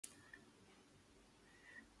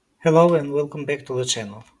Hello and welcome back to the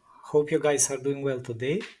channel. Hope you guys are doing well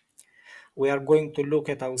today. We are going to look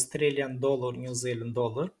at Australian dollar, New Zealand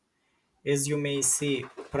dollar. As you may see,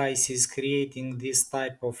 price is creating this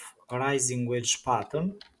type of rising wedge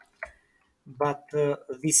pattern, but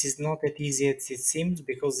this is not as easy as it seems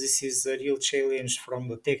because this is a real challenge from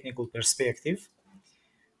the technical perspective.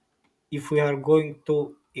 If we are going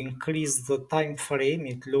to increase the time frame,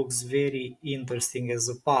 it looks very interesting as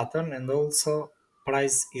a pattern, and also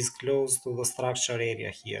price is close to the structure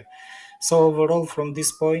area here. So overall, from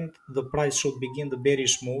this point, the price should begin the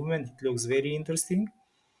bearish movement. It looks very interesting.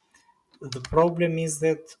 The problem is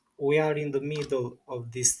that we are in the middle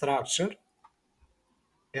of this structure,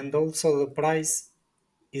 and also the price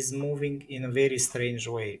is moving in a very strange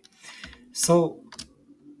way. So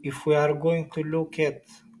if we are going to look at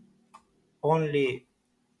only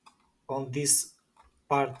on this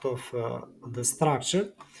part of the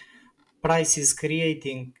structure, price is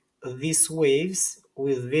creating these waves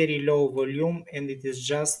with very low volume and it is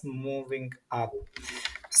just moving up.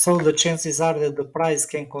 So the chances are that the price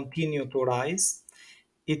can continue to rise.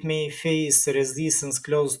 It may face resistance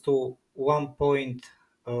close to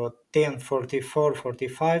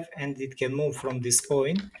 1.104445 and it can move from this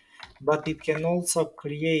point, but it can also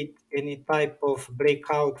create any type of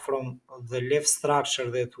breakout from the left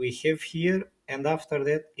structure that we have here, and after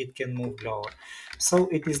that it can move lower. So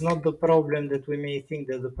it is not the problem that we may think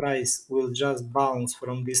that the price will just bounce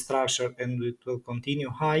from this structure and it will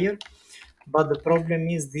continue higher. But the problem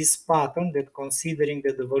is this pattern, that considering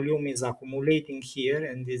that the volume is accumulating here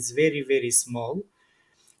and it's very small,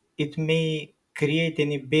 it may create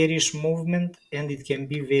any bearish movement and it can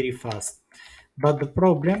be very fast. But the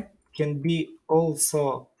problem can be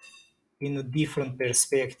also in a different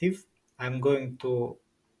perspective. I'm going to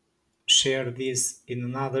share this in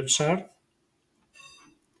another chart.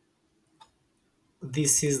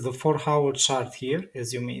 This is the 4-hour chart here,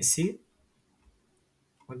 as you may see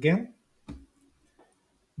again.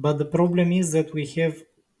 But the problem is that we have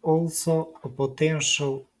also a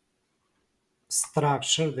potential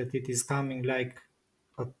structure, that it is coming like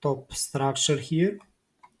a top structure here.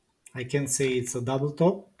 I can say it's a double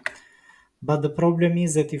top. But the problem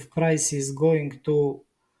is that if price is going to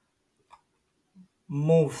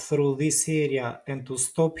move through this area and to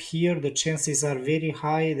stop here, the chances are very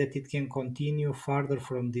high that it can continue further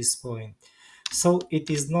from this point. So it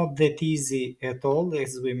is not that easy at all,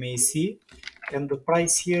 as we may see, and the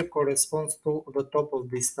price here corresponds to the top of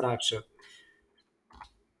this structure.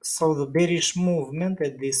 So the bearish movement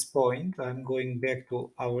at this point, I'm going back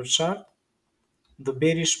to our chart, the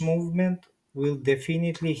bearish movement will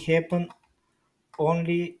definitely happen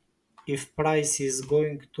only if price is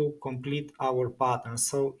going to complete our pattern.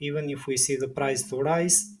 So even if we see the price to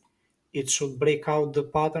rise, it should break out the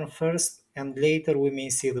pattern first and later we may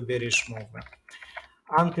see the bearish movement.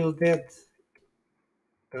 Until that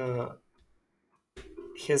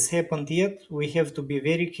has happened yet, we have to be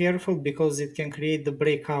very careful because it can create the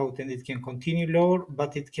breakout and it can continue lower,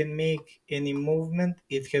 but it can make any movement,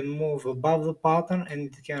 it can move above the pattern and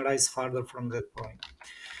it can rise further from that point.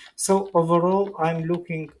 So overall, I'm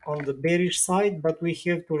looking on the bearish side, but we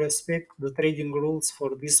have to respect the trading rules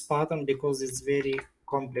for this pattern because it's very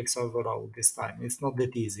complex overall this time. It's not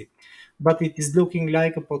that easy, but it is looking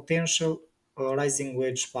like a potential rising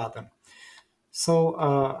wedge pattern. So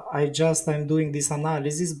I'm doing this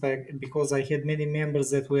analysis because I had many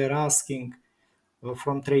members that were asking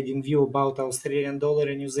from TradingView about Australian dollar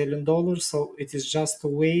and New Zealand dollar. So it is just to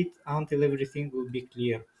wait until everything will be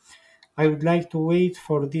clear. I would like to wait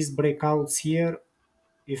for these breakouts here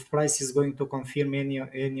if price is going to confirm any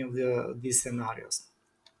of these scenarios.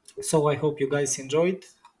 So I hope you guys enjoyed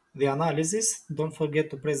the analysis. Don't forget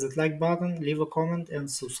to press that like button, leave a comment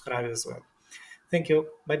and subscribe as well. Thank you.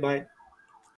 Bye bye.